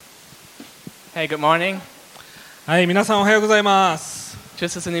Hey, good morning. はい、皆さんおはようございます。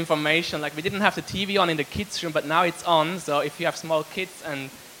Just as an information, like we didn't have the TV on in the kids' room, but now it's on. So if you have small kids and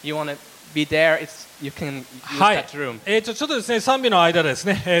you want to be there, you can use はい、that room. ちょっとですね、賛美の間です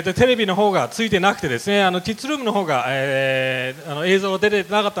ね、テレビの方がついてなくてですね、キッズルームの方が、映像が出て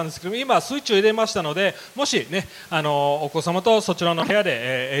なかったんですけど、今スイッチを入れましたので、もしね、お子様とそちらの部屋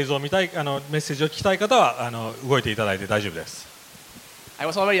で、映像を見たい、メッセージを聞きたい方は動いていただいて大丈夫です。I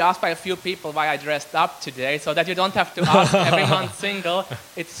was already asked by a few people why I dressed up today, so that you don't have to ask everyone single.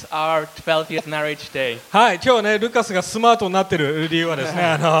 It's our 12th marriage day. はい、今日ね、ルカスがスマートになっている理由はですね、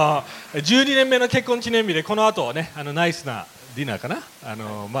12年目の結婚記念日でこの後ね、ナイスなディナーかな、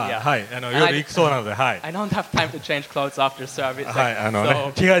はい、夜行くそうなので、はい。I don't have time to change clothes after service. はい、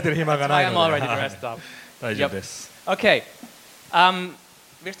ね、着替えてる暇がないので、I'm already dressed up. 大丈夫です。Okay.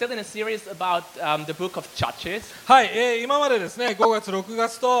 We're still in a series about the book of Judges. はい、今までですね、5月、6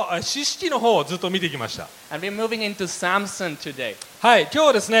月と詩式の方をずっと見てきました。And we're moving into Samson today. はい、今日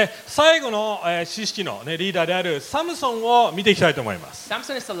はですね、最後の詩式の、ね、リーダーであるサムソンを見ていきたいと思います。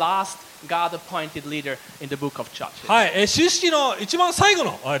Samson is the last God-appointed leader in the book of Judges. はい、詩式の一番最後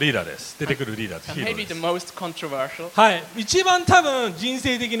のリーダーです。出てくるリーダーです。Maybe the most controversial. はい、一番多分人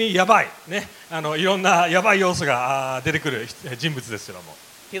生的にやばい、ね、いろんなやばい要素が出てくる人物ですけども。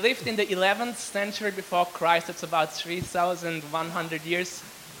He lived in the 11th century before Christ. It's about 3,100 years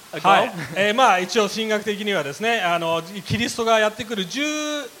ago. はい、一応神学的にはですね、キリストがやってくる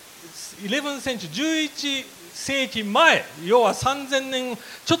11センチ、11世紀前、要は3000年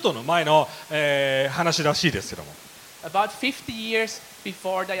ちょっとの前の、話らしいですけども。About 50 years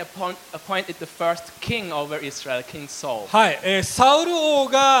before they appointed the first king over Israel, King Saul. はい、サウル王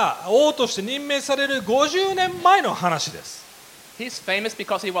が王として任命される50年前の話です。He's famous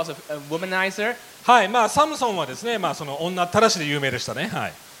because he was a womanizer. はい、サムソンはですね、その女たらしで有名でしたね。は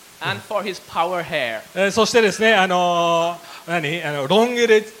い。And for his power hair. そしてですね、ロン毛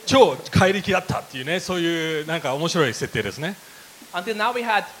で超怪力だったっていうね、そういうなんか面白い設定ですね。Until now we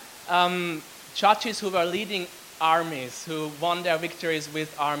had judges who were leading armies, who won their victories with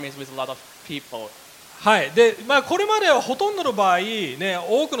armies with a lot of people. はい。で、これまではほとんどの場合、ね、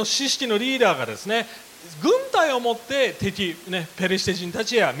多くの知識のリーダーがですね、軍隊を持って敵、ね、ペリシテ人た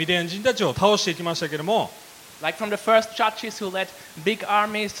ちやミディアン人たちを倒していきましたけれども、Like from the first judges who led big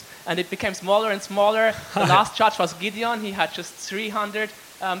armies and it became smaller and smaller. The last judge was Gideon. He had just 300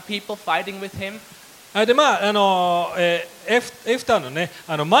 people fighting with him. でエフタのね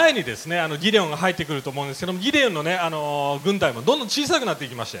前にですねギデオンが入ってくると思うんですけども、ギデオンのね軍隊もどんどん小さくなってい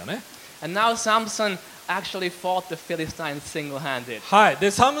きましたよね。And now Samson actually fought the Philistines single-handed. はい。で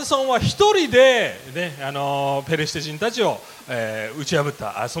サムソンは一人でねペリシテ人たちを、打ち破っ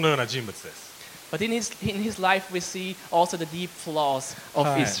たそのような人物です。But in his life we see also the deep flaws of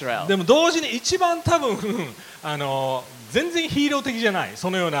Israel. でも同時に一番多分全然ヒーロー的じゃない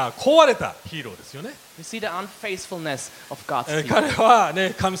そのような壊れたヒーローですよね。We see the unfaithfulness of God's people. 彼は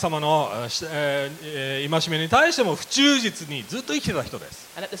ね神様の、戒めに対しても不忠実にずっと生きてた人です。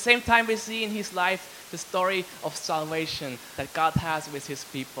And at the same time we see in his life the story of salvation that God has with his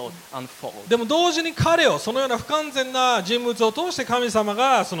people unfold. でも同時に彼をそのような不完全な人物を通して神様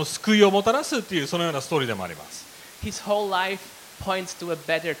がその救いをもたらすっていうそのようなストーリーでもあります。His whole life points to a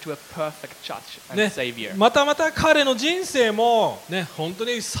perfect judge and savior. また彼の人生もね本当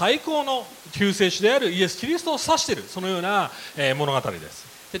に最高の救世主であるイエス・キリストを指しているそのような、物語です。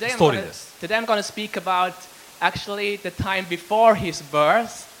ストーリーです。Today I'm going to speak about actually the time before his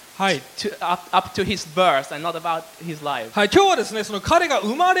birth. はい、up to his birth and not about his life. はい、今日はですね、その彼が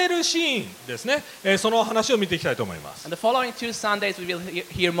生まれるシーンですね、その話を見ていきたいと思います。And the following two Sundays we will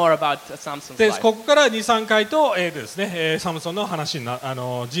hear more about Samson's で、 life. ここから2、3回と、ですね、サムソンの話に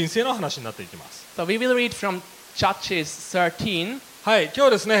人生の話になっていきます。So we will read from Judges 13. はい、今日は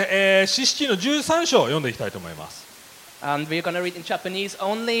ですね、詩式の13章を読んでいきたいと思います。And we're going to read in Japanese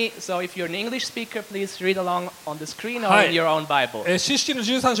only. So if you're an English speaker, please read along on the screen or in your own Bible. 詩式の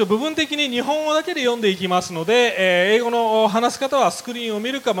13章部分的に日本語だけで読んでいきますので、英語の話す方はスクリーンを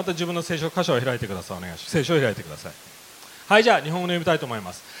見るかまた自分の聖書箇所を開いてください。お願いします。聖書を開いてください。はい、じゃあ日本語で読みたいと思い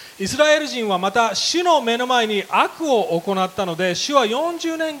ます。イスラエル人はまた主の目の前に悪を行ったので、主は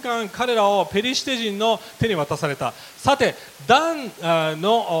40年間彼らをペリシテ人の手に渡された。さてダン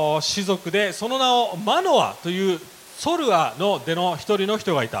の氏族でその名をマノアというソルアの出の一人の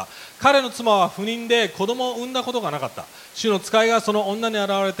人がいた。彼の妻は不妊で子供を産んだことがなかった。主の使いがその女に現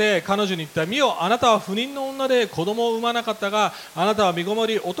れて彼女に言った。見よ、あなたは不妊の女で子供を産まなかったが、あなたは身ごも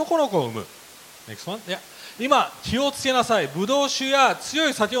り男の子を産む。Next one. 今気をつけなさい。ブドウ酒や強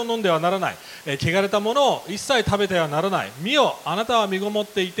い酒を飲んではならない。汚れたものを一切食べてはならない。見よ、あなたは身ごもっ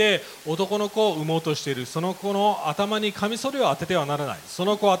ていて男の子を産もうとしている。その子の頭にカミソリを当ててはならない。そ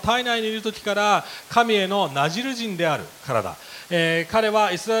の子は体内にいる時から神へのなじる人であるからだ。彼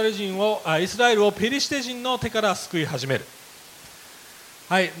はイスラエルをペリシテ人の手から救い始める。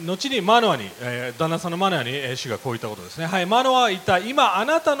はい、後にマノアに、旦那さんのマノアに、主がこう言ったことですね。はい、マノアは言った。今あ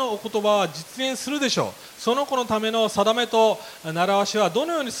なたのお言葉は実現するでしょう。その子のための定めと習わしはど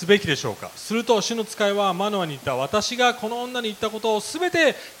のようにすべきでしょうか。すると主の使いはマノアに言った。私がこの女に言ったことをすべ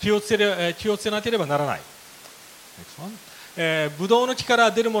て気をつけなければならない。ブドウの木か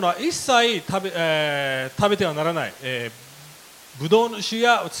ら出るものは一切食べてはならない。ブドウ酒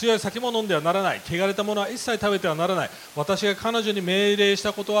や強い酒も飲んではならない。汚れたものは一切食べてはならない。私が彼女に命令し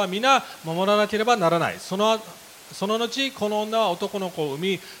たことは皆守らなければならない。その後この女は男の子を産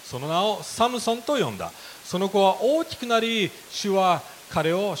み、その名をサムソンと呼んだ。その子は大きくなり、主は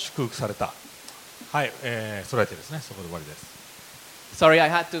彼を祝福された。はい、それだけですね。そこで終わりです。Sorry,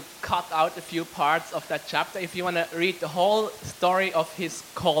 I had to cut out a few parts of that chapter. If you want to read the whole story of his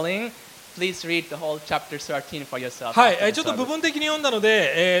calling,Please read the whole chapter 13 for yourself. はい、ちょっと部分的に読んだの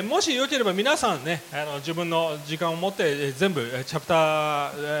で、もしよければ皆さんね、自分の時間を持って全部チャプ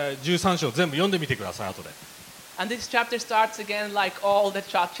ター13章全部読んでみてください後で。And this chapter starts again like all the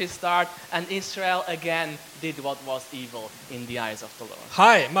churches start, and Israel again did what was evil in the eyes of the Lord.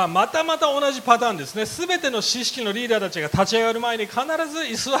 はい、また同じパターンですね。すべての知識のリーダーたちが立ち上がる前に必ず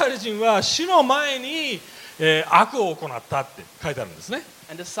イスラエル人は主の前に、悪を行ったって書いてあるんですね。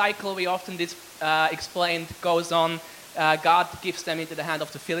And the cycle we often explained goes on. God gives them into the hand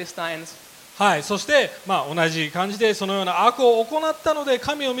of the Philistines. はい、そして、同じ感じでそのような悪を行ったので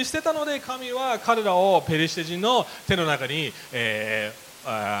神を見捨てたので神は彼らをペリシテ人の手の中に、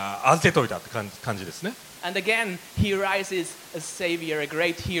預けておいたって感じですね。And again, he rises a savior, a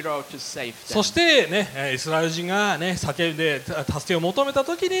great hero to save them. そしてね、イスラエル人がね叫んで助けを求めた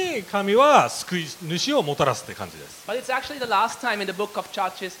ときに神は救い主をもたらすって感じです。But it's actually the last time in the book of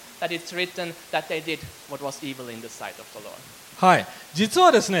Judges that it's written that they did what was evil in the sight of the Lord. はい、実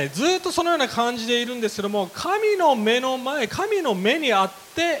はですね、ずっとそのような感じでいるんですけども、神の目の前、神の目にあっ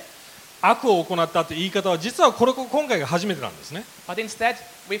て悪を行ったという言い方は実は今回が初めてなんですね。But instead,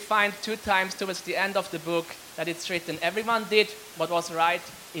 we find two times towards the end of the book that it's written, everyone did what was right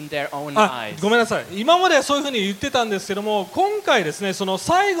in their own eyes. ごめんなさい。今まではそういうふうに言ってたんですけども、今回ですね、その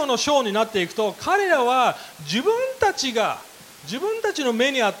最後の章になっていくと、彼らは自分たちの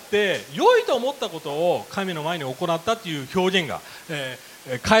目にあって良いと思ったことを神の前に行ったという表現が、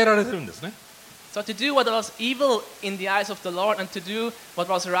変えられてるんですね。So to do what was evil in the eyes of the Lord and to do what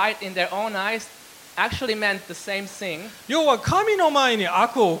was right in their own eyes actually meant the same thing. 要は神の前に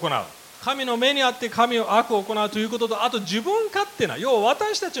悪を行う。神の目にあって悪を行うということと、あと自分勝手な、要は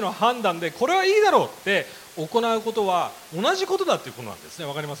私たちの判断でこれはいいだろうって行うことは同じことだということなんですね。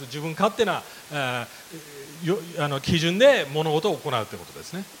わかります？自分勝手な、基準で物事を行うということで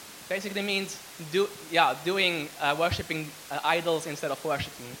すね。Basically means worshiping idols instead of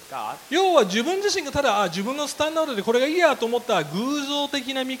worshiping God. 要は自分自身がただ自分のスタンダードでこれがいいやと思った偶像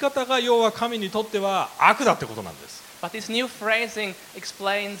的な見方が要は神にとっては悪だってことなんです。But this new phrasing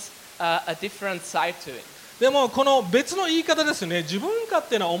explains a different side to it. でもこの別の言い方ですよね。自分勝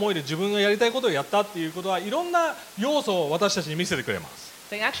手な思いで自分がやりたいことをやったっていうことはいろんな要素を私たちに見せてくれます。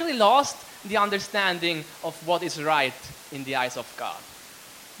They actually lost the understanding of what is right in the eyes of God.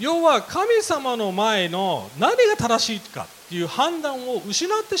 要は神様の前の何が正しいかっていう判断を失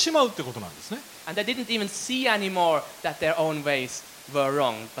ってしまうってことなんですね。And they didn't even see anymore that their own ways were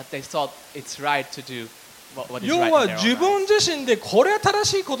wrong, but they thought it's right to do what is right in their own eyes. 要は自分自身でこれは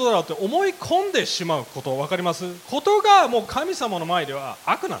正しいことだろうって思い込んでしまうこと、分かります？ことがもう神様の前では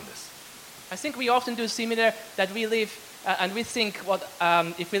悪なんです。I think we often do similar that we live and we think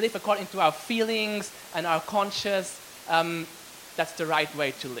if we live according to our feelings and our conscience, that's the right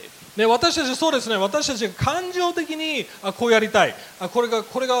way to live. で、私たちそうですね。私たちが感情的にこうやりたい、これが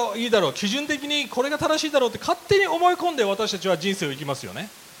いいだろう、基準的にこれが正しいだろうって勝手に思い込んで私たちは人生を生きますよね。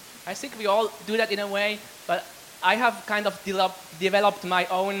I think we all do that in a way, but I have kind of developed my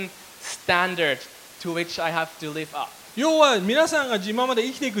own standard to which I have to live up. 要は皆さんが今まで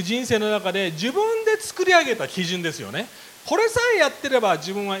生きていく人生の中で自分で作り上げた基準ですよね。これさえやってれば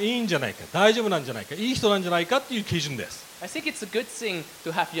自分はいいんじゃないか、大丈夫なんじゃないか、いい人なんじゃないかっていう基準です。I think it's a good thing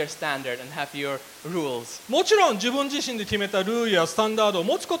to have your standard and have your rules. もちろん自分自身で決めたルールやスタンダードを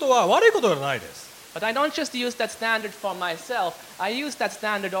持つことは悪いことではないです。But I don't just use that standard for myself. I use that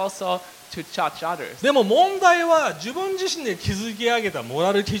standard also to judge others. でも問題は自分自身で築き上げたモ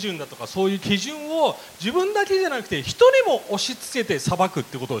ラル基準だとかそういう基準を自分だけじゃなくて人にも押し付けて裁くっ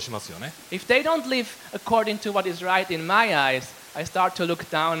てことをしますよね。 If they don't live according to what is right in my eyes, I start to look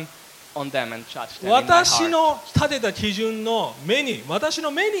down on them and judge them in my 私 heart. の立てた基準の私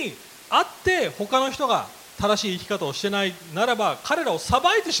の目にあって他の人が正しい生き方をしてないならば彼らを裁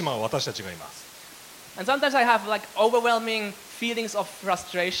いてしまう私たちがいます。 And sometimes I have like overwhelming feelings of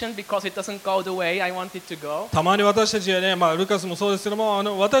frustration because it doesn't go the way I want it to go. たまに私たちはね、ルカスもそうですけど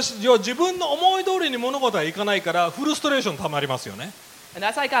も私は自分の思い通りに物事はいかないからフルストレーションたまりますよね。 And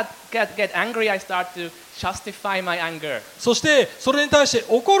as I get angry, I start to justify my anger. そしてそれに対して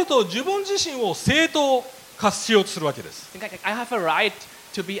怒ると自分自身を正当化しようとするわけです。 I think I have a right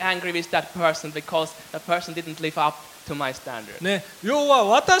to be angry with that person because that person didn't live up to my standard. ね、要は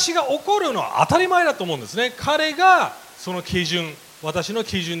私が怒るのは当たり前だと思うんですね。彼がその基準、私の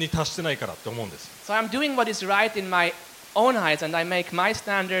基準に達してないからって思うんです。 So I'm doing what is right in my own eyes and I make my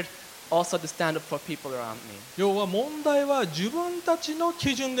standard also the standard for people around me. 要は問題は自分たちの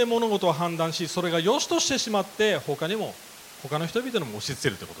基準で物事を判断し、それが良しとしてしまって他の人々にも押し付け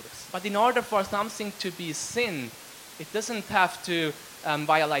るということです。 But in order for something to be sin, it doesn't have to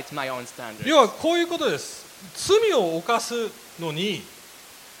violate my own standards. 要はこういうことです。罪を犯すのに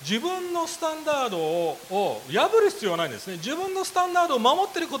自分のスタンダードを破る必要はないんですね。自分のスタンダードを守っ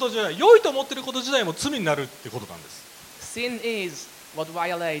ていること自体、良いと思っていること自体も罪になるってことなんです。 Sin is what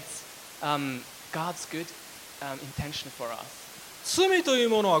violates God's good intention for us. 罪という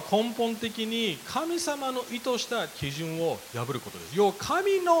ものは根本的に神様の意図した基準を破ることです。要は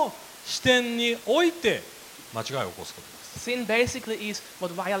神の視点において間違いを起こすことです。 Sin basically is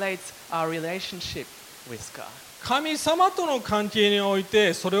what violates our relationship with God. 神様との関係におい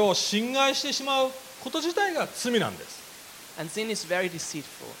てそれを侵害してしまうこと自体が罪なんです。 And sin is very deceitful.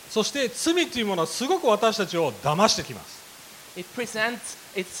 そして罪というものはすごく私たちを騙してきます。 It presents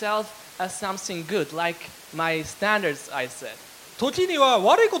itself as something good, like my standards, I said. 時には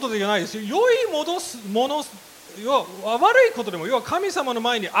悪いことではないですよ。良い悪いことでも、要は神様の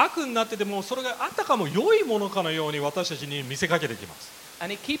前に悪になってても、それがあったかも良いものかのように私たちに見せかけてきます。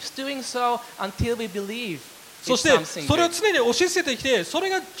And it keeps doing so until we believe そ it's して something それを good. 常に押し付けてきて、それ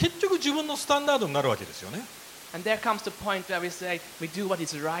が結局自分のスタンダードになるわけですよね。 And there comes the point where we say we do what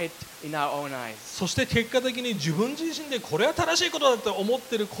is right in our own eyes. そして結果的に自分自身でこれは正しいことだと思っ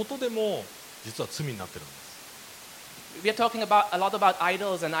ていることでも実は罪になっているんです。 We are talking a lot about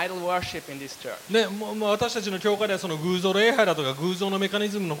idols and idol worship in this church. ね、私たちの教会ではその偶像礼拝だとか偶像のメカニ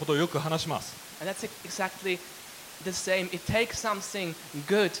ズムのことをよく話します。 And that's exactly the same. It takes something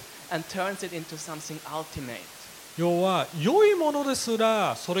good and turns it into something ultimate. 要は良いものです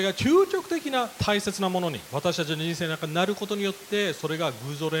らそれが究極的な大切なものに私たちの人生の中になることによってそれが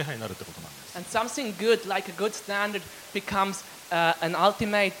偶像礼拝になるってことなんです。 And something good, like a good standard, becomes an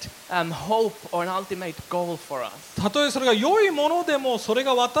ultimate hope or an ultimate goal for us. たとえそれが良いものでもそれ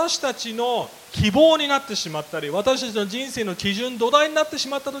が私たちの希望になってしまったり私たちの人生の基準土台になってし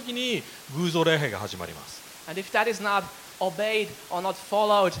まった時に偶像礼拝が始まります。 And if that is not obeyed or not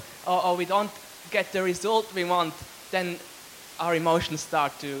followed or we don't get the result we want, then our emotions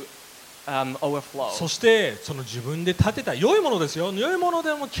start to overflow. そしてその自分で立てた良いものですよ。良いもの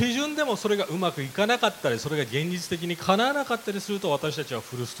でも基準でもそれがうまくいかなかったりそれが現実的に叶わなかったりすると私たちは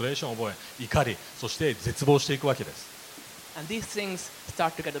フルストレーションを覚え怒りそして絶望していくわけです。 And these things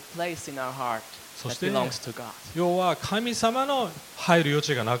start to get a place in our heart そ that して belongs to God. 要は神様の入る余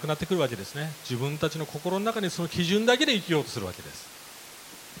地がなくなってくるわけですね。自分たちの心の中にその基準だけで生きようとするわけです。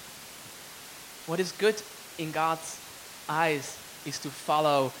 What is good in God's eyes is to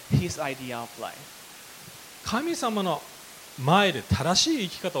follow His idea of life. 神様の前で正しい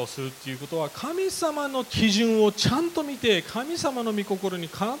生き方をするっていうことは神様の基準をちゃんと見て神様の御心に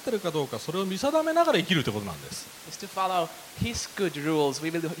かなっているかどうかそれを見定めながら生きるということなんです。 Is to follow His good rules. We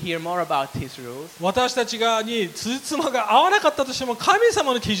will hear more about His rules. 私たちにつじつまが合わなかったとしても神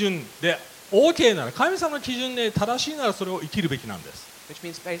様の基準で OK なら神様の基準で正しいならそれを生きるべきなんです。 Which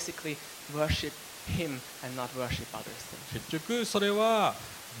means basically worship Him and not worship other things. 結局それは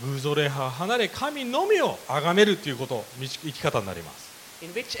偶像礼拝を離れ神のみを崇めるということ生き方になります。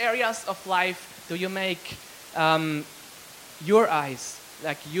 In which areas of life do you make your eyes,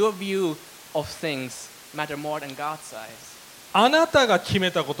 like your view of things, matter more than God's eyes? あなたが決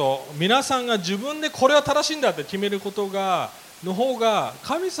めたこと皆さんが自分でこれは正しいんだって決めることの方が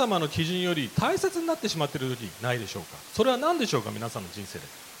神様の基準より大切になってしまっている時ないでしょうか。それは何でしょうか。皆さんの人生で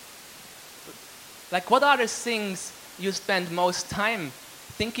Like what are the things you spend most time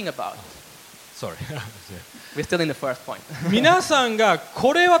thinking about? Sorry 。We're still in the first point. 皆さんが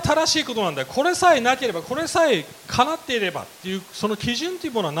これは正しいことなんだ、これさえなければ、これさえ叶っていればっていうその基準とい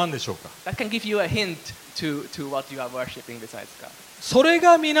うものは何でしょうか。 That can give you a hint to what you are worshiping besides God. それ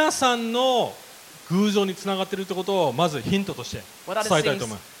が皆さんの偶像につながっているということをまずヒントとして What are 伝え the たいと things,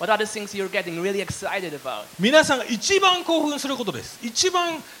 思います。 what are the things you're getting really excited about? 皆さんが一番興奮することです。一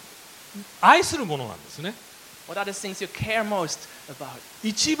番愛するものなんですね。 What are the things you care most about?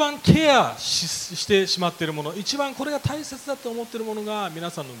 一番ケアしてしまっているもの、一番これが大切だと思っているものが皆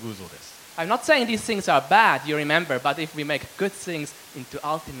さんの偶像です。 I'm not saying these things are bad, you remember, but if we make good things into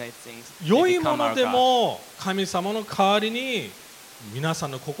ultimate things, 良 they いも become の our で God. も神様の代わりに皆さ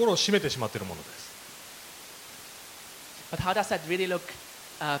んの心を占めてしまっているものです。 But how does that really look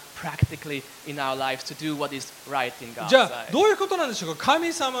practically in our lives to do what is right in God's じゃあ eyes? どういうことなんでしょうか。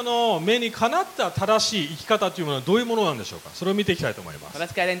神様の目にかなった正しい生き方というものはどういうものなんでしょうか。それを見ていきたいと思いま So す。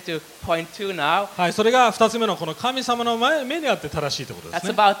 let's get into point 2 now. はい、それが2つ目のこの神様の目にあって正しいということで That's す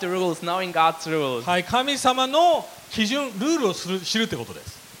ね。 about the rules, knowing God's rules. はい、神様の基準、ルールを知るということで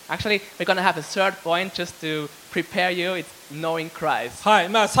す。 Actually, we're going to have a third point just to prepare you. It's knowing Christ. は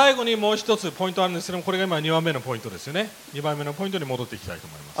い、最後にもう一つポイントあるんですけども、これが今2番目のポイントですよね。2番目のポイントに戻っていきたいと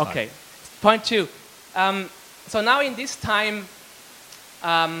思います。はい Okay. Point 2. So now in this time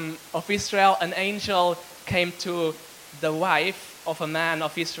of Israel, an angel came to the wife of a man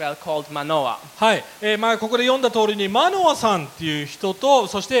of Israel called Manoah. はい、ここで読んだ通りにマノアさんっていう人と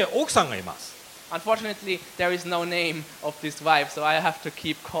そして奥さんがいます。 Unfortunately, there is no name of this wife, so I have to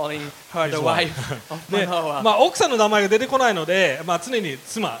keep calling her the His wife wife. of で、 Manoah. 奥さんの名前が出てこないので、常に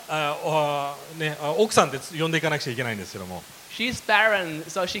妻、奥さんって呼んでいかなくちゃいけないんですけども、 She's barren,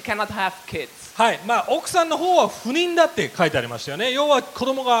 so she cannot have kids. はい、奥さんの方は不妊だって書いてありましたよね。要は子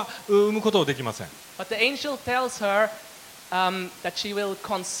供が産むことはできません。 But the angel tells her that she will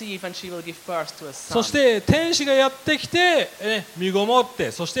conceive and she will give birth to a そ son. して天使がやってきて、身ごもっ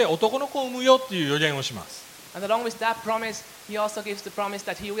てそして男の子を産むよっていう予言をします。 And along with that promise, he also gives the promise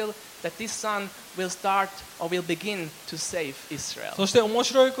that that this son will start or will begin to save Israel. そして面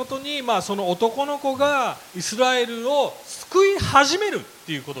白いことに、その男の子がイスラエルを救い始めるっ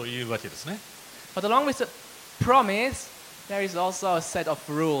ていうことを言うわけですね。 But along with the promise, there is also a set of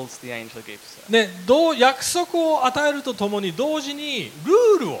rules the angel gives her. で、約束を与えるとともに同時に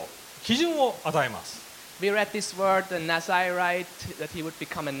ルールを基準を与えます。 We read this word, the Nazirite, that he would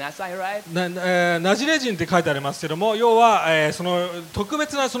become a Nazirite. ナジレ人って書いてありますけども、要は、その特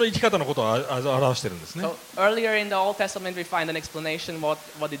別なその生き方のことを表しているんですね。 So earlier in the Old Testament, we find an explanation what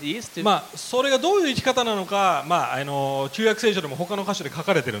it is to. それがどういう生き方なのか、旧約聖書でも他の箇所で書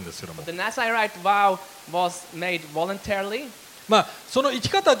かれているんですけども、 The Nazirite vow was made voluntarily. その生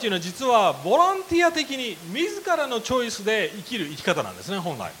き方っていうのは実はボランティア的に自らのチョイスで生きる生き方なんですね、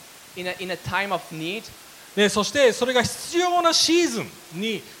本来。 In a time of need. そしてそれが必要なシーズン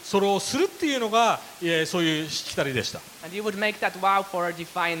にそれをするっていうのが、そういうしきたりでした。 And you would make that vow for a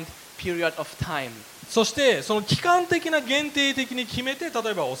defined period of time. そしてその期間的な限定的に決めて、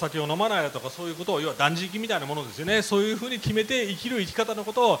例えばお酒を飲まないだとかそういうことを、要は断食みたいなものですよね。そういうふうに決めて生きる生き方の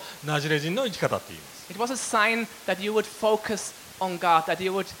ことをナジレ人の生き方って言います。 It was a sign that you would focus on God, that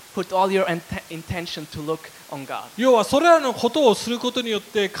you would put all your intention to look on God. 要はそれらのことをすることによっ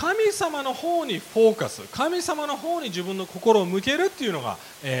て神様の方にフォーカス、神様の方に自分の心を向けるっていうのが、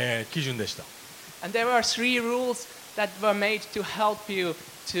基準でした。 And there were 3 rules that were made to help you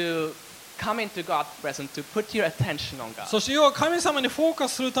to come into God's presence, to put your attention on God. そして要は神様にフォーカ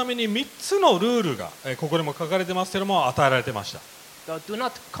スするために3つのルールが、ここでも書かれてますけども与えられてました。 So do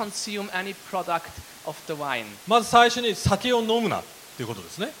not consume any product of the wine. まず最初に酒を飲むなっていうことで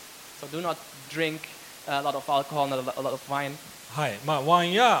すね。 So do not drink a lot of alcohol and a lot of wine. はい、ワイ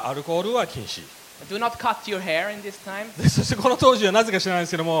ンやアルコールは禁止。 Do not cut your hair in this time. でそしてこの当時はなぜか知らないんで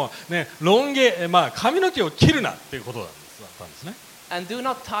すけども、ロン毛、髪の毛を切るなっていうことだったんですね。 And do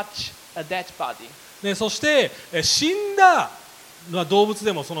not touch a dead body. そして、死んだ動物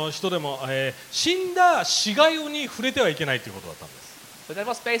でもその人でも、死んだ死骸に触れてはいけないということだったんです。 So that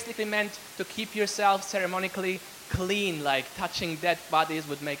was basically meant to keep yourself ceremonically clean, like touching dead bodies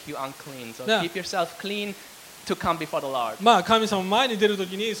would make you unclean. So Yeah. keep yourself clean to come before the Lord. 神様前に出ると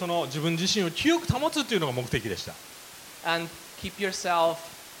きにその自分自身を清く保つというのが目的でした。 And keep yourself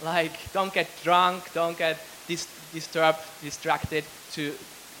like, don't get drunk, don't get distracted to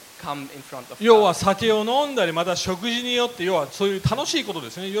come in front of 要は God. 酒を飲んだりまた食事によって要はそういう楽しいことで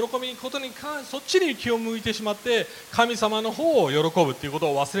すね、喜びのことにそっちに気を向いてしまって神様の方を喜ぶということ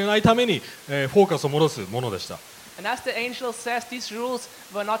を忘れないために、フォーカスを戻すものでした。And as the angel says, these rules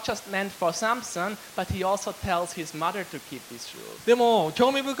were not just meant for Samson, but he also tells his mother to keep these rules. でも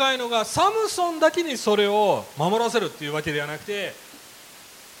興味深いのがサムソンだけにそれを守らせるっていうわけではなくて、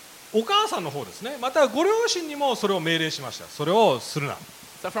お母さんの方ですね、またご両親にもそれを命令しました。それをするな。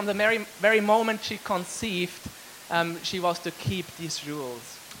 So from the very moment she conceived, she was to keep these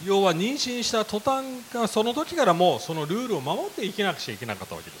rules. 要は妊娠した途端がその時からもうそのルールを守っていけなくちゃいけなかっ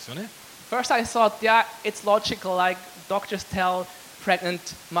たわけですよね。 First I thought, yeah, it's logical, like doctors tell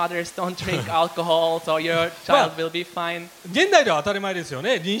pregnant mothers don't drink alcohol, so your child will be fine. 現代では当たり前ですよ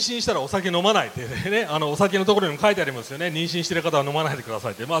ね。妊娠したらお酒飲まないってね、お酒のところにも書いてありますよね。妊娠している方は飲まないでくださ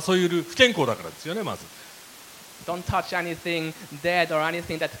いって、まあそういう不健康だからですよね。まず Don't touch anything dead or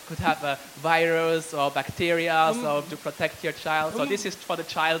anything that could have a virus or bacteria, so to protect your child. So this is for the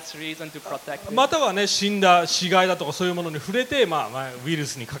child's reason to protect him. またはね、死んだ死骸だとかそういうものに触れて、ウイル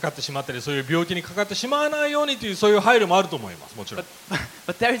スにかかってしまったり、そういう病気にかかってしまわないようにというそういう配慮もあると思います。もちろん。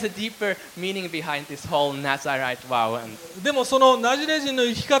 But there is a deeper meaning behind this whole Nazarite vow. And でもそのナジレ人の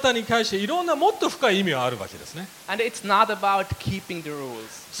生き方に対していろんなもっと深い意味はあるわけですね。it's not about keeping the rules.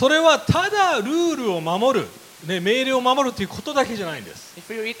 それはただルールを守る、ね、命令を守るということだけじゃないんです。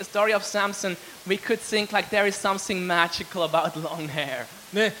 If we read the story of Samson, we could think like there is something magical about long hair.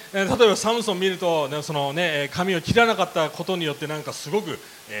 ね、例えばサムソン見ると、ね、そのね、髪を切らなかったことによってなんかすごく、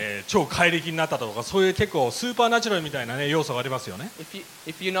超怪力になったとか、そういう結構スーパーナチュラルみたいな、ね、要素がありますよね。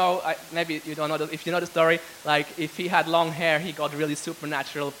 If you know, maybe you don't know, if you know the story, like if he had long hair, he got really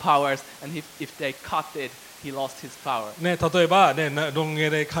supernatural powers, and if they cut it, he lost his power. ね、例えば、ね、ロン毛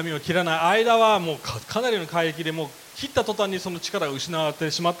で髪を切らない間はもう かなりの怪力でもう切った途端にその力が失われて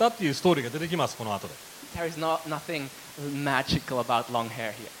しまったっていうストーリーが出てきます、この後で。 There is nothing magical about long hair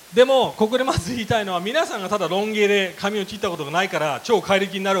here. でもここでまず言いたいのは、皆さんがただロン毛で髪を切ったことがないから超怪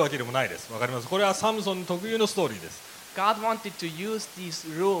力になるわけでもないです。わかります。これはサムソン特有のストーリーです。 God wanted to use these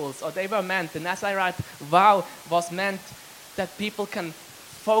rules, or they were meant, the Nazarite vow was meant that people can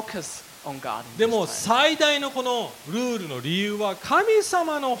focus on God. でも最大のこのルールの理由は、神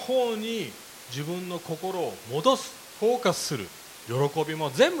様の方に自分の心を戻す、フォーカスする、喜びも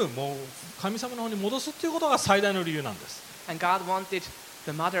全部もう神様の方に戻すっていうことが最大の理由なんです。 And God wanted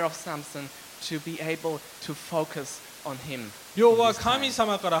the mother of Samson to be able to focus on him. 要は神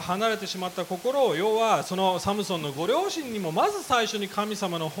様から離れてしまった心を、要はそのサムソンのご両親にもまず最初に神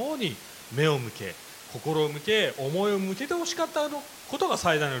様の方に目を向け、心を向け、思いを向けてほしかったことが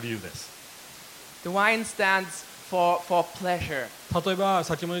最大の理由です。 The wine stands for pleasure. 例えば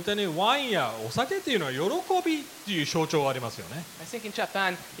先も言ったように、ワインやお酒っていうのは喜びっていう象徴がありますよね。 I think in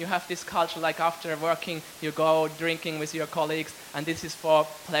Japan you have this culture like after working you go drinking with your colleagues and this is for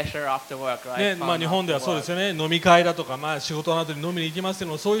pleasure after work, right? ね、Fun 日本では after そう work. ですよね。飲み会だとか、仕事の後に飲みに行きますけ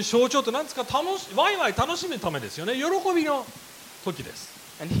ども、そういう象徴って何ですか、ワイワイ楽しむためですよね。喜びの時です。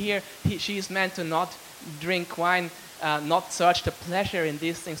 And here she is meant to not drink wine, not search the pleasure in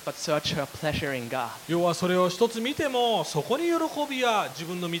these things, but search her pleasure in God. 要はそれを一つ見ても、そこに喜びや自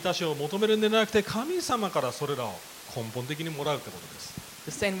分の満たしを求めるんではなくて、神様からそれらを根本的にもらうということです。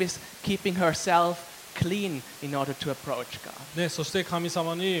 The same with keeping herself clean in order to approach God. ね、そして神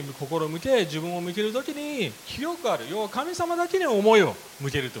様に心を向け、自分を向けるときに清くある、要は神様だけに思いを向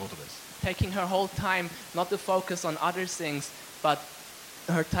けるということです。 Taking her whole time not to focus on other things, but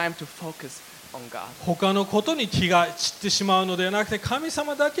her time to focus on God. 他のことに気が散ってしまうのではなくて、神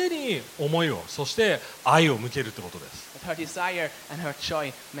様だけに思いを、そして愛を向けるということです。 That her desire and her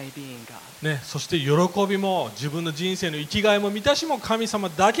joy may be in God. ね、そして喜びも自分の人生の生きがいも満たしも神様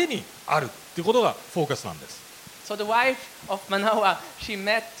だけにあるということがフォーカスなんです。 So the wife of Manoah, she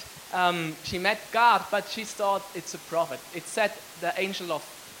met God, but she thought it's a prophet. It said the angel of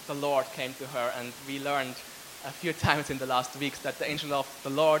the Lord came to her, and we learned a few times in the last weeks that the angel of the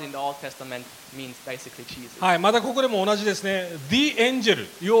Lord in the Old Testament means basically Jesus. はい、またここでも同じですね。The Angel、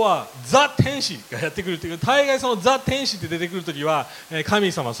要はザ天使がやってくるという、大概そのザ天使って出てくるときは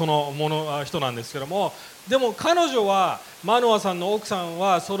神様その人なんですけども、でも彼女はマノアさんの奥さん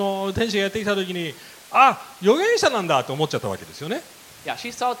はその天使がやってきたときに、預言者なんだと思っちゃったわけですよね。Yeah,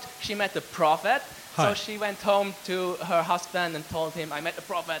 she thought she met a prophet. So Hi. she went home to her husband and told him, I met a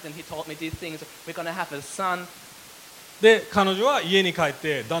prophet and he told me these things. We're going to have a son. で彼女は家に帰っ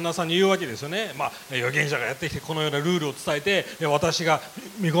て旦那さんに言うわけですよね。預言者がやってきてこのようなルールを伝えて、私が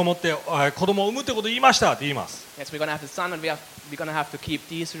身ごもって子供を産むってことを言いましたって言います。Yes, we're going to have a son and we're going to have to keep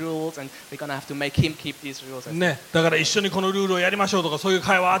these rules and we're going to have to make him keep these rules. ね、だから一緒にこのルールをやりましょうとかそういう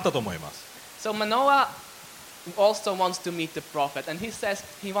会話あったと思います。So Manoah also wants to meet the prophet. And he says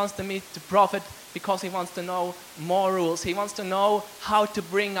he wants to meet the prophet because he wants to know more rules. He wants to know how to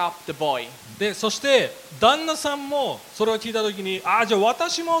bring up the boy. でそして旦那さんもそれを聞いた時に、じゃあ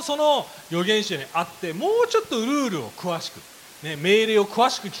私もその預言者に会ってもうちょっとルールを詳しく、ね、命令を詳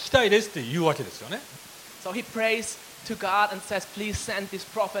しく聞きたいですって言うわけですよね。 So he prays to God and says, please send this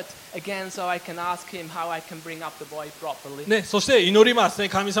prophet again so I can ask him how I can bring up the boy properly. ね、そして祈りますね。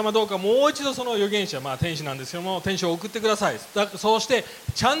神様どうかもう一度その預言者、天使なんですけども、天使を送ってください。そうして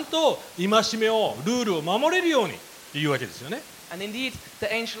ちゃんと戒めをルールを守れるようにっていうわけですよね。 And indeed, the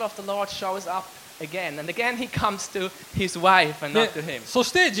angel of the Lord shows up again. And again he comes to his wife and ね not to him. そ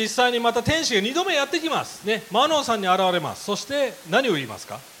して実際にまた天使が2度目やってきます。ね、マノアさんに現れます。そして何を言います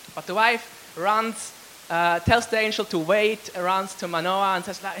か？ But the wife tells the angel to wait, runs to Manoah and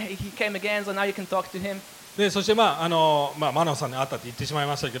says, hey, he came again, so now you can talk to him. でそしてマノアさんに会ったって言ってしまい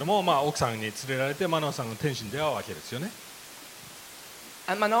ましたけども、奥さんに連れられてマノアさんの天使に出会うわけですよね。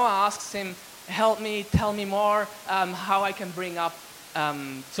 And Manoah asks him, help me, tell me more how I can bring up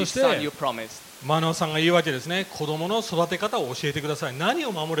this son you promised. マノアさんが言うわけですね。子供の育て方を教えてください。何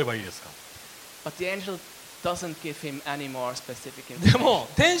を守ればいいですか？ But the angel doesn't give him any more specific で information. も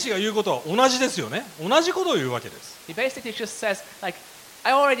天使が言うことは同じですよね。同じことを言うわけです。 He basically just says, like,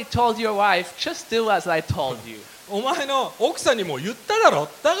 I already told your wife, just do as I told you. お前の奥さんにも言っただろ。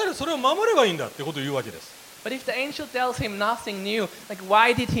だからそれを守ればいいんだってことを言うわけです。 But if the angel tells him nothing new, like,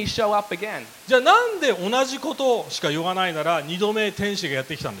 why did he show up again? じゃあなんで同じことしか言わないなら2度目天使がやっ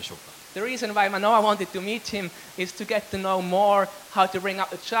てきたんでしょうか？ The reason why Manoah wanted to meet him is to get to know more how to bring up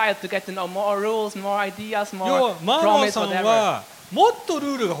the child, to get to know more rules, more ideas, 要 more はマノア promise, さん whatever. はもっとル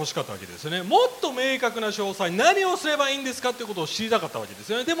ールが欲しかったわけですよね。もっと明確な詳細、何をすればいいんですかってことを知りたかったわけです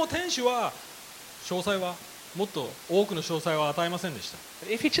よね。でも天使は詳細はもっと多くの詳細は与えませんでした。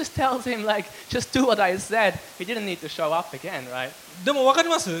 But if he just tells him, like, just do what I said, he didn't need to show up again, right? でも分かり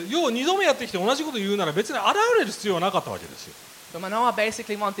ます？要は2度目やってきて同じこと言うなら別に現れる必要はなかったわけですよ。 So Manoah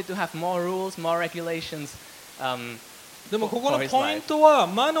basically wanted to have more rules, more regulations. でもここのポイントは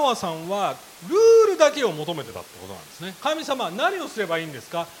マノアさんはルールだけを求めてたってことなんですね。神様は何をすればいいんです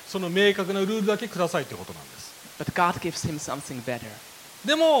か？その明確なルールだけくださいってことなんです。 But God gives him something better.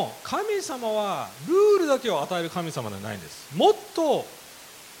 でも神様はルールだけを与える神様ではないんです。もっと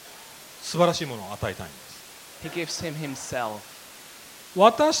素晴らしいものを与えたいんです。 He gives him himself.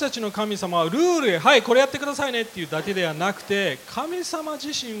 私たちの神様はルールへ、はいこれやってくださいねっていうだけではなくて、神様自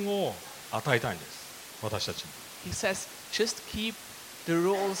身を与えたいんです。私たちに。 He says, just keep the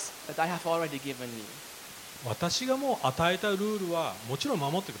rules that I have already given you. 私がもう与えたルールはもちろん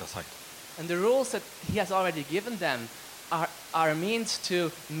守ってくださいと。 And the rules that he has already given them are a means to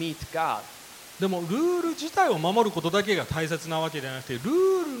meet God. でもルール自体を守ることだけが大切なわけではなくて、ルー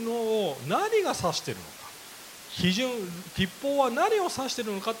ルの何が指しているのか、基準、律法は何を指してい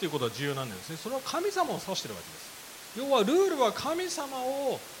るのかということは重要なんですね。それは神様を指しているわけです。要はルールは神様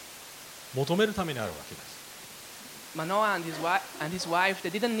を求めるためにあるわけです。 Manoah and his wife, they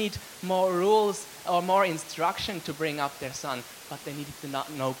didn't need more rules or more instruction to bring up their son, but they needed to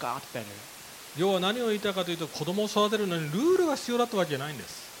know God better. 要は何を言いたいかというと、子供を育てるのにルールが必要だったわけじゃないんで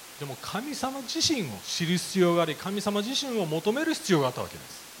す。でも神様自身を知る必要があり、神様自身を求める必要があったわけで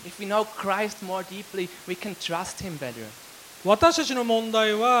す。 If we know Christ more deeply, we can trust him better. 私たちの問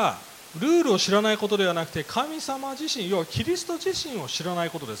題はルールを知らないことではなくて、神様自身、要はキリスト自身を知らない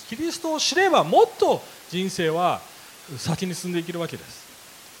ことです。キリストを知ればもっと人生は先に進んでいけるわけです。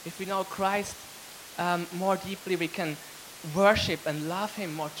 If we know Christ more deeply, we can worship and love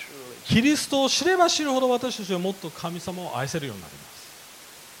him more truly. キリストを知れば知るほど私たちはもっと神様を愛せるようになります。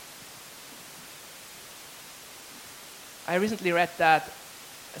 I recently read that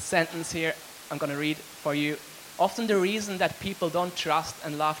sentence here. I'm going to read for you. Often the reason that people don't trust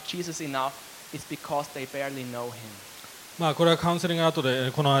and love Jesus enough is because they barely know him. これはカウンセリングの後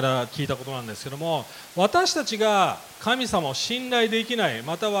でこの間聞いたことなんですけども、私たちが神様を信頼できない、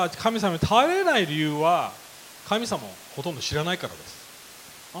または神様に頼れない理由は神様をほとんど知らないからです。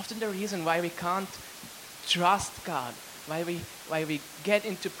 Often the reason why we can't trust God, why we get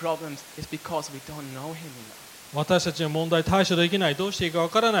into problems is because we don't know him enough. 私たちの問題対処できない、どうしていいかわ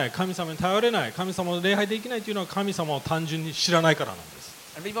からない、神様に頼れない、神様を礼拝できないというのは神様を単純に知らないからなんです。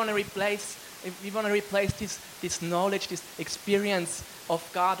 And we want to replace this knowledge, this experience of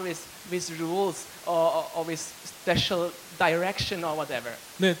God with rules or with special direction or whatever.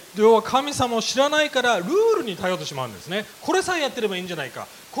 ね、要は神様を知らないからルールに頼ってしまうんですね。これさえやってればいいんじゃないか、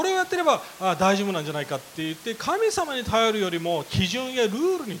これをやってれば大丈夫なんじゃないかって言って、神様に頼るよりも基準やル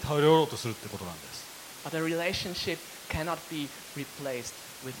ールに頼ろうとするってことなんです。 But a relationship cannot be replaced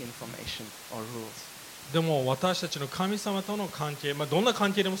with information or rules. でも私たちの神様との関係、どんな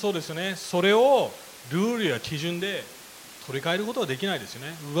関係でもそうですよね。それをルールや基準で取り替えることはできないですよ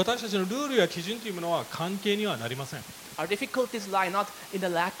ね。私たちのルールや基準というものは関係にはなりません。Our difficulties lie not in the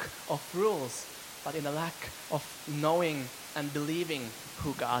lack of rules, but in the lack of knowing and believing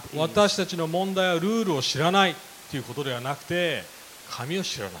who God is. 私たちの問題はルールを知らないということではなくて、神を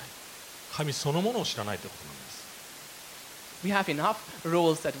知らない、神そのものを知らないということなんです。We have enough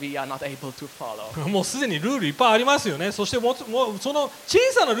rules that we are not able to follow. もうすでにルールいっぱいありますよね。そしてもうその小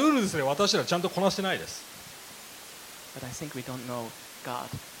さなルールですね、私らちゃんとこなしてないです。But I think we don't know God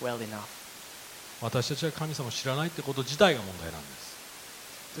well enough. 私たちは神様を知らないってこと自体が問題なんです。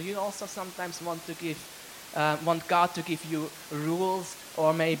Do you also sometimes want God to give you rules,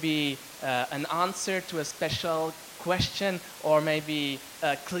 or maybe an answer to a special question, or maybe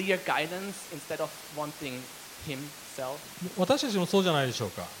clear guidance instead of wanting Himself? 私たちもそうじゃないでしょ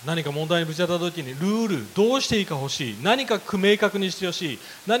うか。何か問題にぶち当たった時にルールどうしていいか欲しい、何か明確にしてほしい、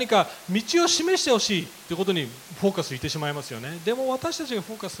何か道を示してほしいということにフォーカスしてしまいますよね。でも私たちが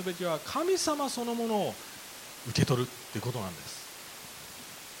フォーカスすべきは神様そのものを受け取るということなんです。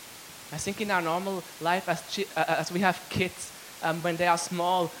I think in our normal life as we have kids, when they are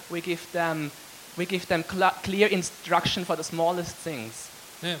small, we give them clear instruction for the smallest things.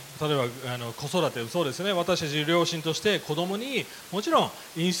 ね、例えば子育てそうですね。私たち両親として子供にもちろん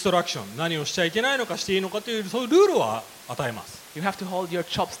インストラクション、何をしちゃいけないのかしていいのかというそういうルールは与えます。You have to hold your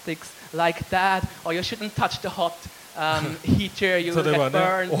chopsticks like that, or you shouldn't touch the hot heater, you will 例えば get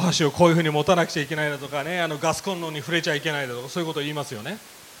ね、burned. お箸をこういうふうに持たなくちゃいけないだとかね、ガスコンロに触れちゃいけないだとかそういうことを言いますよね。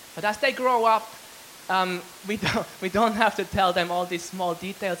But as they grow up, we don't have to tell them all these small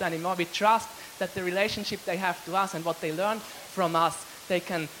details anymore. We trust that the relationship they have to us and what they learn from us, they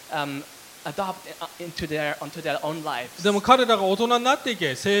can adopt onto their own lives. でも彼らが大人になってい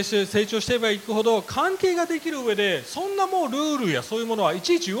け、成長していけばいくほど関係ができる上でそんなもうルールやそういうものはい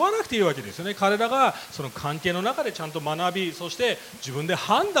ちいち言わなくていいわけですよね。彼らがその関係の中でちゃんと学び、そして自分で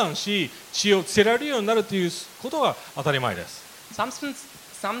判断し知恵をつけられるようになるということが当たり前です。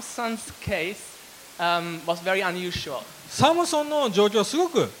Samson's case was very unusual. サムソンの状況はすご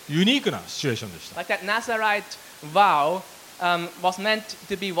くユニークなシチュエーションでした。Like that Nazarite vow was meant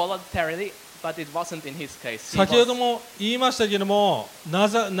to be voluntarily, but it wasn't in his case. 先ほども言いましたけれども、ナ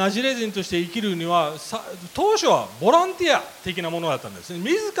ジレ人として生きるには当初はボランティア的なものだったんですね。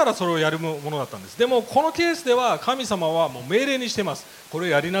自らそれをやるものだったんです。でもこのケースでは神様はもう命令にしてます。これを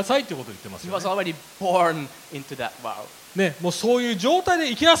やりなさいということを言ってますよ He ね。 was already born into that vow. ね、もうそういう状態で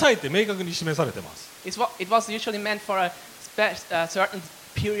生きなさいって明確に示されてます。It was usually meant for a certain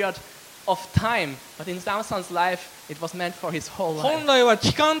period of time, but in Samson's life, it was meant for his whole 本 life. 来は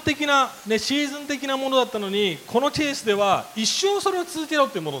期間的な、ね、シーズン的なものだったのに、このケースでは一生それを続けろ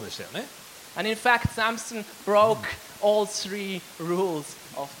というものでしたよね。And in fact, Samson broke all three rules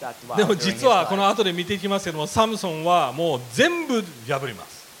of that vow. でも during his 実はこの life. 後で見ていきますけども、サムソンはもう全部破りま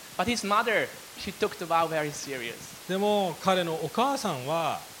す。But his mother, she took the vow very serious. でも彼のお母さん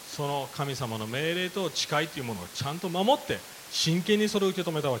はその神様の命令と誓いというものをちゃんと守って真剣にそれを受け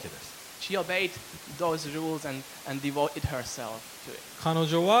止めたわけです。She obeyed those rules and devoted herself to it. 彼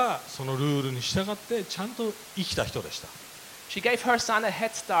女はそのルールに従ってちゃんと生きた人でした。She gave her son a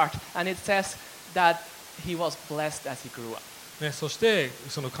head start, and it says that he was blessed as he grew up. ね、そして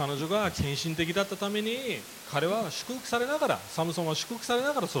その彼女が献身的だったために彼は祝福されながら、サムソンは祝福され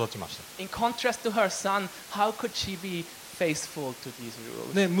ながら育ちました。 In contrast to her son, how could she be faithful to these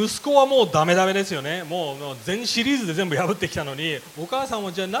rules? ね、息子はもうダメダメですよね。もう全シリーズで全部破ってきたのに、お母さん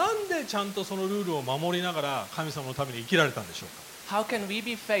はじゃあなんでちゃんとそのルールを守りながら神様のために生きられたんでしょうか。 How can we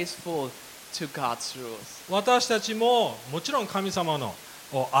be faithful to God's rules? 私たちももちろん神様の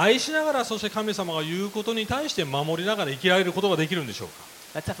を愛しながら、そして神様が言うことに対して守りながら生きられることができるんでしょうか。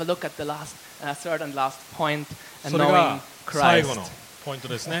 Let's have a look at the third and last point, and それが knowing 最後の Christ. ポイント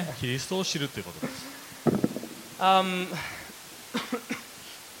ですね。キリストを知るということです。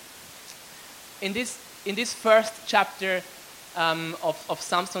In this first chapter of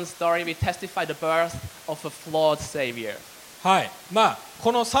Samson's story, we testify the birth of a flawed savior. はい、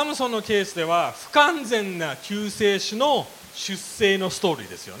このサムソンのケースでは不完全な救世主の出生のストーリー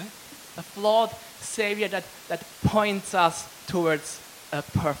ですよね。 A flawed savior that points us towards a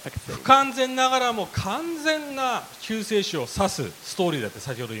perfect 不 savior. 完全ながらも完全な救世主を指すストーリーだって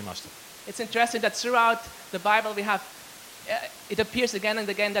先ほど言いました。 It's interesting that throughout the Bible we have, it appears again and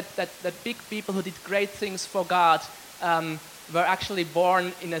again that big people who did great things for God were actually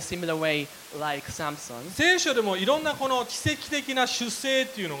born in a similar way like Samson. 聖書でもいろんなこの奇跡的な出生っ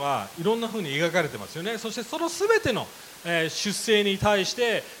ていうのがいろんな風に描かれてますよね。そしてその全ての出生に対し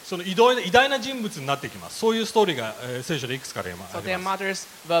てその偉大な人物になっていきます。そういうストーリーが聖書でいくつかあります。 So their mothers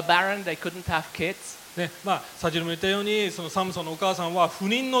were barren, they couldn't have kids. ね、先ほども言ったようにそのサムソンのお母さんは不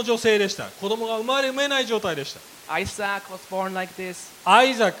妊の女性でした。子供が生めない状態でした。 Isaac was born like this.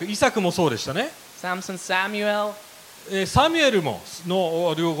 イサクもそうでしたね。 Samson, Samuel, サミュエルの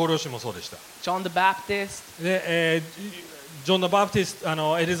ご両親もそうでした。 John the Baptist. で、ジョン・バプティス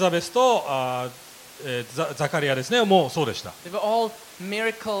ト、エリザベスとザカリアですね、もうそうでした。 They were all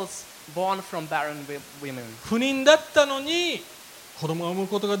miracles born from barren women. 不妊だったのに子供が産む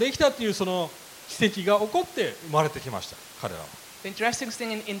ことができたというその奇跡が起こって生まれてきました、彼らは。 The interesting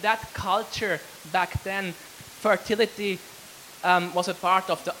thing in that culture back then, fertility was a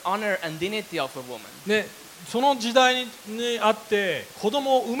part of the honor and dignity of a woman. でその時代にあって子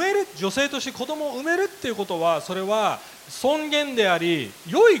供を産める、女性として子供を産めるっていうことはそれは尊厳であり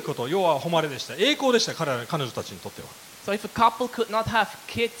良いこと、要は誉れでした、栄光でした、彼女たちにとっては。 So if a couple could not have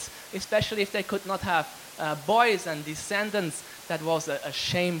kids, especially if they could not have boys and descendants, that was a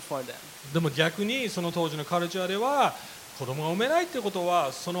shame for them. でも逆にその当時のカルチャーでは子供が産めないってこと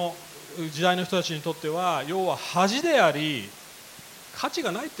はその時代の人たちにとっては要は恥であり価値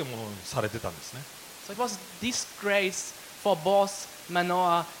がないってものにされてたんですね。 So it was disgrace for both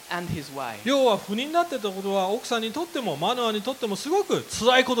Manoah and his wife. 要は不妊だってたことは奥さんにとってもマノアにとってもすごく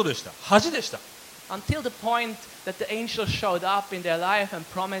辛いことでした、恥でした。 Until the point that the angel showed up in their life and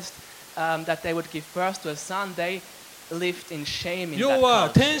promised that they would give birth to a son, they lived in shame in 要 that は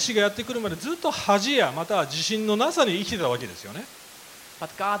culture. 天使がやってくるまでずっと恥やまたは自信のなさに生きてたわけですよね。 But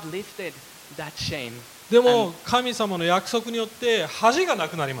God lifted that shame でも神様の約束によって恥がな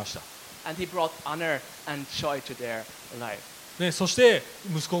くなりました、 and He brought honor and joy to their life. ね、そして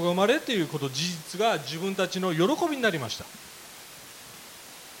息子が生まれるということ事実が自分たちの喜びになりました。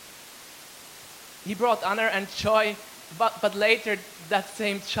 He brought honor and joy, but later that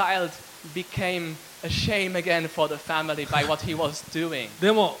same child became a shame again for the family by what he was doing.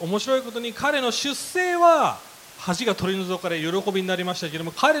 でも面白いことに彼の出生は恥が取り除かれ喜びになりましたけれど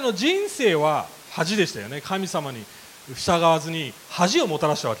も、彼の人生は恥でしたよね。神様に従わずに恥をもた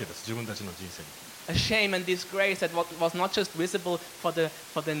らしたわけです、自分たちの人生に。 A shame and disgrace that was not just visible for the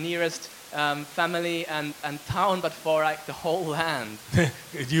nearest family and town, but for like the whole land.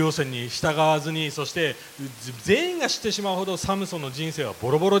 利用線に従わずに、そして全員が知ってしまうほどサムソンの人生はボ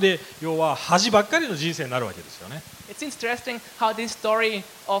ロボロで、要は恥ばっかりの人生になるわけですよね。 It's interesting how this story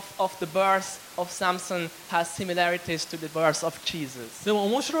of the birth of Samson has similarities to the birth of Jesus. でも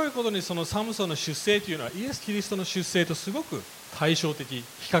面白いことにそのサムソンの出生というのはイエス・キリストの出生とすごく対照的、比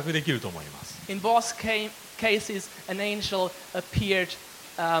較できると思います。 In both cases, an angel appeared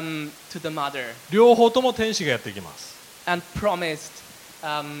to the mother 両方とも天使がやってきます。 and promised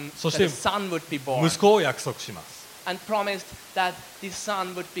that そして a son would be born, 息子を約束します。 and promised that this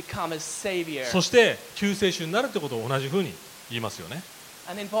son would become a savior. そして救世主になるということを同じふうに言いますよね。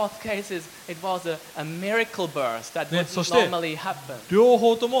 And in both cases, it was a miracle birth that ね、 would そして normally happen. 両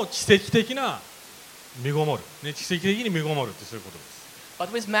方とも奇跡的な身ごもる、ね、奇跡的に身ごもるってそういうことです。 But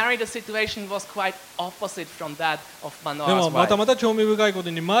with Mary, the situation was quite opposite from that of で Manoah's もまた wife. また興味深いこ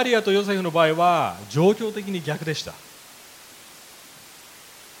とにマリアとヨセフの場合は状況的に逆でした。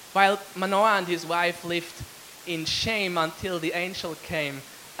 While Manoah and his wife lived in shame until the angel came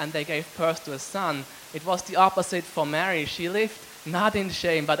and they gave birth to a son, it was the opposite for Mary. She lived not in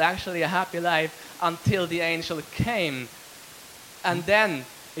shame, but actually a happy life until the angel came. And then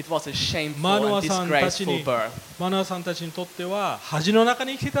it was a shameful and disgraceful birth. マノアさんたちにとっては恥の中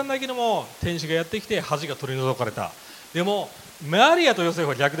に生きてたんだけども天使がやってきて恥が取り除かれた。でもマリアとヨセフ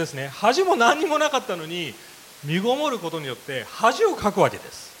は逆ですね。恥も何にもなかったのに身ごもることによって恥をかくわけ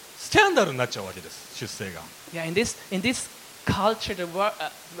です。スキャンダルになっちゃうわけです、出生が。 Yeah, in this culture, the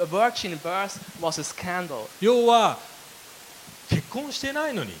virgin birth was a scandal. 要は結婚してな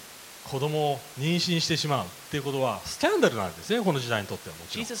いのに子供を妊娠してしまうっていうことはスキャンダルなんですね、この時代にとっては。も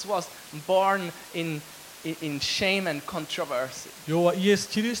ちろん Jesus was born in shame and controversy. 要はイエス・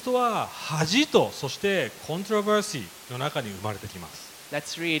キリストは恥とそしてコントロバーシーの中に生まれてきます。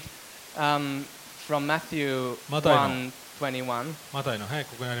 Let's read from Matthew マタイの 1:21. マタイの、はい、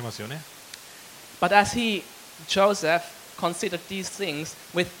ここにありますよね。 But as Joseph, considered these things,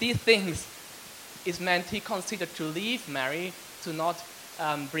 with these things is meant he considered to leave Mary to not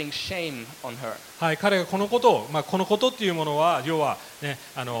bring shame on her. はい、彼がこのことを、このことっていうものは要は、ね、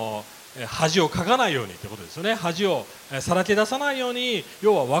恥をかかないようにということですよね。恥をさらけ出さないように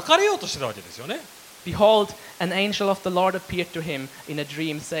要は別れようとしてたわけですよね。Behold, an angel of the Lord appeared to him in a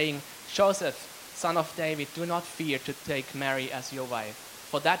dream, saying, Joseph, son of David, do not fear to take Mary as your wife,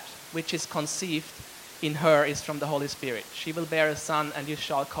 for that which is conceived in her is from the Holy Spirit. She will bear a son, and you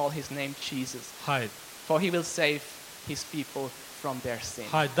shall call his name Jesus, はい、 for he will save his people from their sin.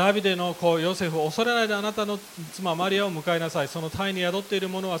 はい、ダビデの子ヨセフを恐れないであなたの妻マリアを迎えなさい。その胎に宿っている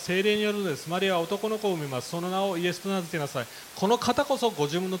ものは聖霊によるのです。マリアは男の子を産みます。その名をイエスと名付けなさい。この方こそご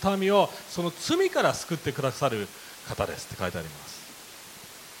自分の民をその罪から救ってくださる方ですって書いてあります。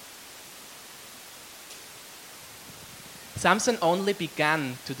 Samson only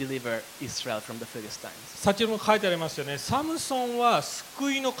began to deliver Israel from the Philistines. 先ほども書いてありましたよね。サムソンは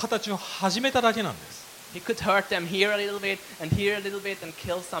救いの形を始めただけなんです。 He could hurt them here a little bit and here a little bit and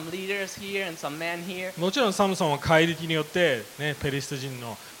kill some leaders here and some men here. もちろんサムソンは怪力によって、ね、ペリシテ人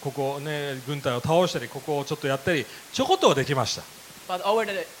のここ、ね、軍隊を倒したりここをちょっとやったりちょこっとはできました。 But over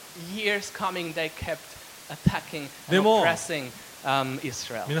the years coming, they kept attacking で and も oppressing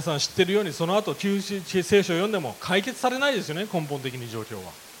Israel. 皆さん知ってるようにその後旧聖書を読んでも解決されないですよね、根本的に状況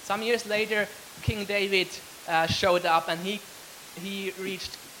は。 Some years later, King David showed up and he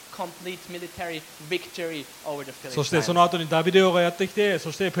reached complete military victory over the そしてそ Philistines. の後にダビデ王がやってきて、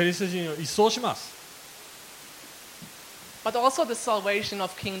そしてペリシテ人を一掃します。 But also the salvation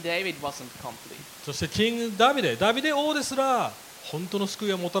of King David wasn't complete. そしてキングダビデ王ですら本当の救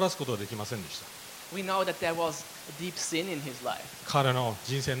いをもたらすことはできませんでした。 We know that there was a deep sin in his life. 彼の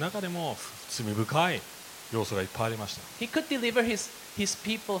人生の中でも罪深い要素がいっぱいありました。 He could deliver his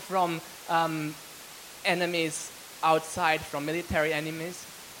people from enemies outside, from military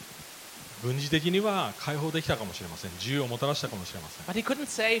enemies, 軍事的には解放できたかもしれません。自由をもたらしたかもしれません。 but he couldn't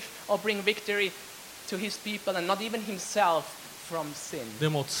save or bring victory to his people and not even himself from sin. で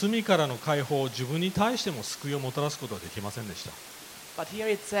も罪からの解放、自分に対しても救いをもたらすことはできませんでした。 But here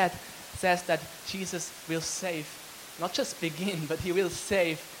it says that Jesus will save, not just begin, but he will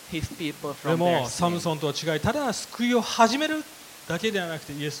save his people で from their もサム sin. ソンとは違い、ただ救いを始めるだけではなく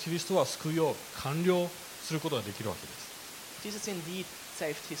て、イエス・キリストは救いを完了することができるわけです。 Jesus indeed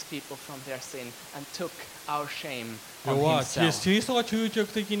saved his people from their sin and took our shame on 要はイエス・ himself. キリストが究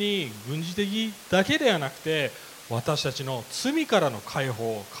極的に軍事的だけではなくて、私たちの罪からの解放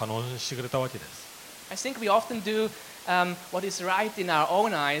を可能にしてくれたわけです。 I think we often do what is right in our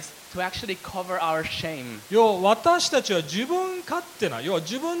own eyes to actually cover our shame. 要は私たちは自分勝手な、要は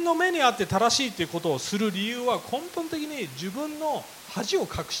自分の目にあって正しいということをする理由は根本的に自分の恥を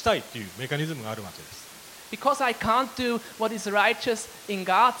隠したいというメカニズムがあるわけです。 Because I can't do what is righteous in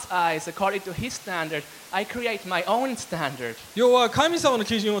God's eyes according to his standard, I create my own standard. 要は神様の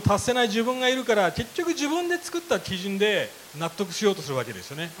基準を達せない自分がいるから、結局自分で作った基準で納得しようとするわけで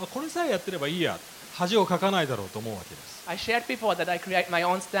すよね。これさえやってればいいや、恥をかかないだろうと思うわけです。 I shared before that I create my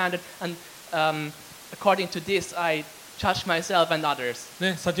own standard, and according to this, I judge myself and others.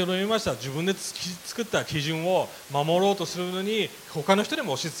 ね、先ほど言いました、自分で作った基準を守ろうとするのに他の人に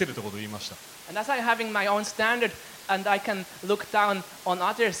も押し付けるということを言いました。 And as I'm having my own standard and I can look down on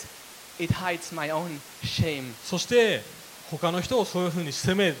others, it hides my own shame. そして他の人をそういうふうに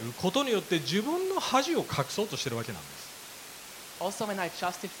責めることによって自分の恥を隠そうとしているわけなんです。 Also, when I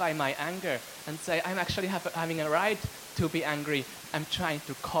justify my anger and say I'm actually having a right to be angry, I'm trying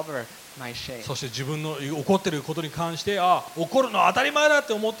to cover my shame. そして自分の怒っていることに関して怒るのは当たり前だっ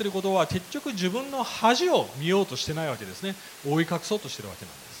て思っていることは結局自分の恥を見ようとしてないわけですね。覆い隠そうとしているわけ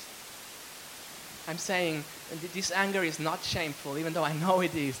なんです。 I'm saying this anger is not shameful, even though I know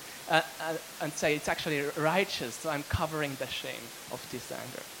it is, and say it's actually righteous, so I'm covering the shame of this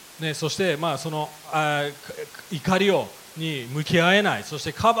anger. ね、そしてその怒りに向き合えない、そし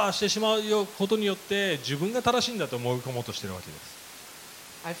てカバーしてしまうことによって自分が正しいんだと思い込もうとしているわけです。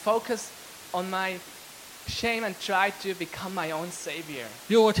 I focus on my shame and try to become my own savior.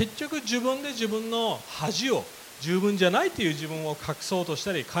 要は結局自分で自分の恥を十分じゃないという自分を隠そうとし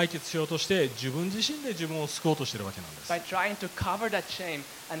たり解決しようとして自分自身で自分を救おうとしているわけなんです。 By trying to cover that shame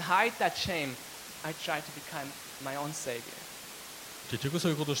and hide that shame, I try to become my own savior 結局そ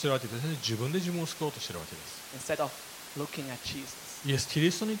ういうことをしているわけですね。自分で自分を救おうとしているわけです。 instead of looking at Jesus. イエス・キ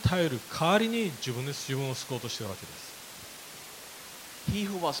リストに頼る代わりに自分で自分を救おうとしているわけです。 He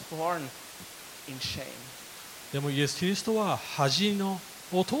who was born in shame でもイエス・キリストは恥を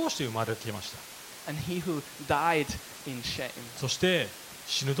通して生まれてきました。 and he who died in shame. そして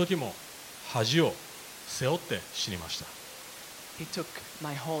死ぬ時も恥を背負って死にました。 He took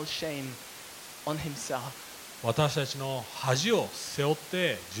my whole shame on himself. 私たちの恥を背負っ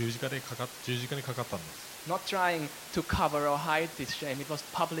て十字架にかかったんです。 Not trying to cover or hide this shame, it was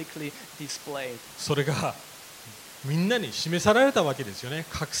publicly displayed. それがみんなに示されたわけですよね。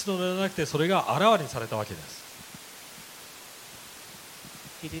隠すのではなくてそれがあらわにされたわけです。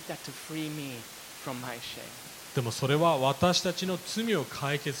 He did that to free me from my shame. でもそれは私たちの罪を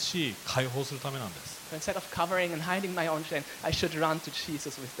解決し解放するためなんです。 So instead of covering and hiding my own shame, I should run to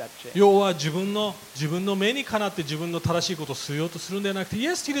Jesus with that shame. 要は自分の目にかなって自分の正しいことをしようとするんではなくて、イ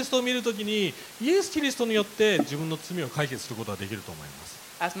エス・キリストを見るときにイエス・キリストによって自分の罪を解決することができると思います。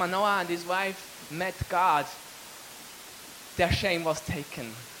 As Manoah and his wife met God, their shame was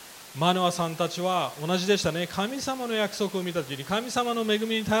taken. マノアさんたちは同じでしたね。神様の約束を見たときに、神様の恵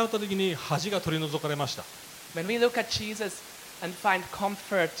みに頼ったときに恥が取り除かれました。 When we look at Jesus and find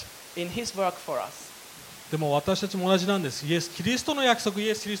comfort in his work for us, でも私たちも同じなんです。イエス・キリストの約束、イ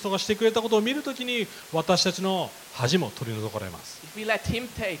エス・キリストがしてくれたことを見るときに私たちの恥も取り除かれます。 if we let him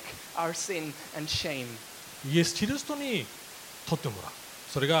take our sin and shame, イエス・キリストに取ってもらう。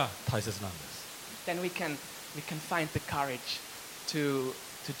それが大切なんです。 then we can find the courage to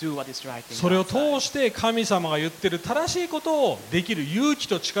do what is right in それを God's eyes. 通して神様が言っている正しいことをできる勇気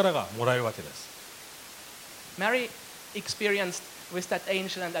と力がもらえるわけです。 Mary experienced with that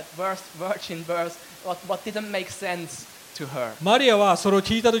angel and that virgin birth what didn't make sense to her. マリアはそれを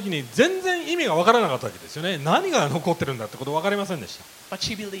聞いたときに全然意味が分からなかったわけですよね。何が残ってるんだってこと分かりませんでした。 But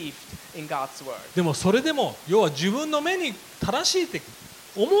she believed in God's word. でもそれでも、要は自分の目に正しいって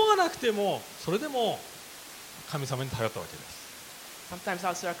思わなくても、それでも神様に頼ったわけです。 Sometimes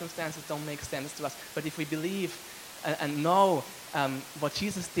our circumstances don't make sense to us, but if we believe and know what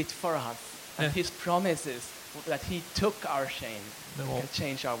Jesus did for us and Yeah. his promises that he took our shame, で we も can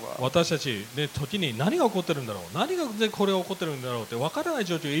change our world. 私たち、ね、時に何が起こってるんだろう、何がでこれが起こってるんだろうって分からない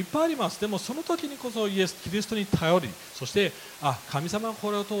状況がいっぱいあります。でもその時にこそイエス・キリストに頼り、そして神様が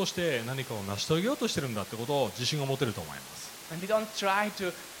これを通して何かを成し遂げようとしてるんだってことを自信を持てると思います。 And we don't try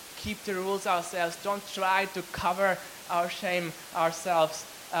to keep the rules ourselves, don't try to cover our shame ourselves,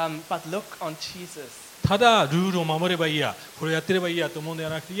 but look on Jesus. ただルールを守ればいいや、これをやってればいいやと思うんでは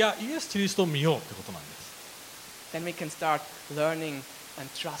なくて、いや、イエス・キリストを見ようってことなんです。 Then we can start learning and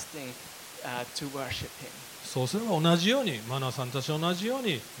trusting to worship him. そうすれば同じように、マナーさんたちと同じよう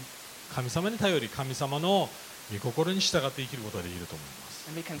に神様に頼り、神様の御心に従って生きることができると思います。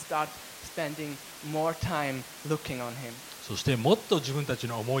 And we can start spending more time looking on him. そしてもっと自分たち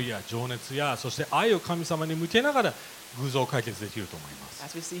の思いや情熱や、そして愛を神様に向けながら偶像を解決できると思います。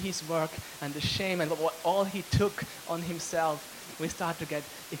 As we see his work and the shame and all he took on himself, we start to get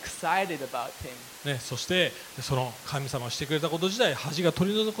excited about him. ね、そしてその神様がしてくれたこと自体、恥が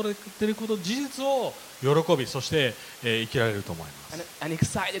取り除かれていること事実を喜び、そして、生きられると思います。 And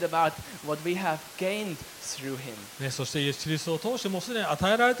excited about what we have gained through him. ね、そしてイエス・キリストを通してもうすでに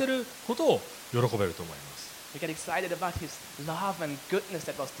与えられていることを喜べると思います。 We get excited about his love and goodness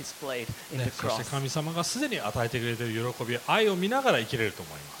that was displayed in ね、 the そして cross. 神様がすでに与えてくれている喜び、愛を見ながら生きれると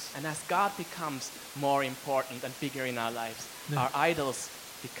思います。 And as God becomes more important and bigger in our lives, 네. our idols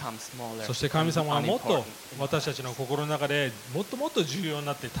become smaller. そして神様は and もっと unimportant in our 私たちの心の中でもっともっと重要に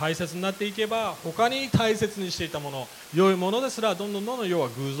なって大切になっていけば、他に大切にしていたもの、良いものですらどんどん要は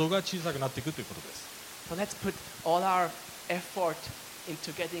偶像が小さくなっていくということです。 So let's put all our effort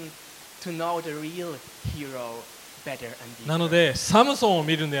into getting to know the real hero better and deeper. なのでサムソンを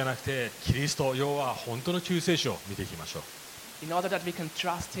見るんではなくて、キリスト、要は本当の救世主を見ていきましょう。 In order that we can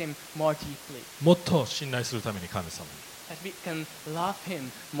trust him more deeply, もっと信頼するために神様 that we can love him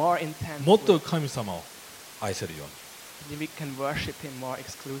more に、もっと intensely, 神様を愛せるように、 that we can worship him more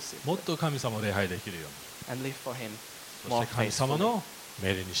exclusively もっと神様を礼拝できるように、 and live for him そし more て神様 faithfully. の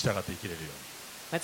命令に従って生きれるように。